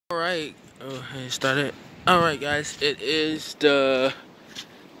Alright, I started. Alright guys, it is the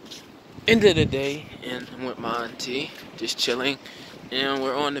end of the day and I'm with my auntie, just chilling. And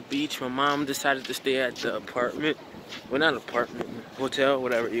we're on the beach. My mom decided to stay at the apartment. Well, not apartment, hotel,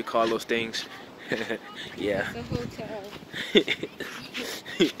 whatever you call those things. Yeah. The hotel.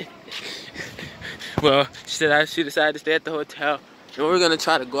 Well, she decided to stay at the hotel. And we're gonna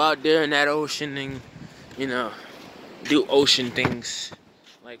try to go out there in that ocean and, you know, do ocean things.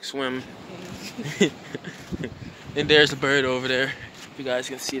 Like swim. And there's a bird over there. If you guys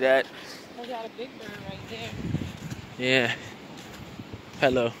can see that. I got a big bird right there. Yeah.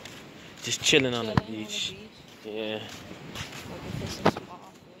 Hello. Just chilling on the beach. Yeah. Looking for some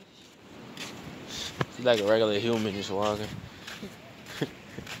small fish. She's like a regular human just walking.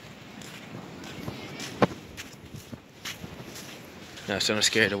 Now, so I'm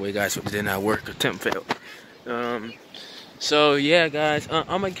scared away, guys, but it did not work. Attempt failed. So yeah, guys, I'm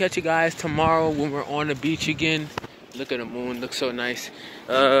gonna catch you guys tomorrow when we're on the beach again. Look at the moon, looks so nice.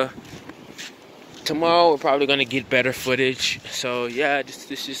 Tomorrow we're probably gonna get better footage. So yeah, just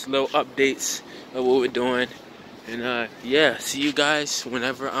little updates of what we're doing. And yeah, see you guys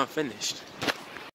whenever I'm finished.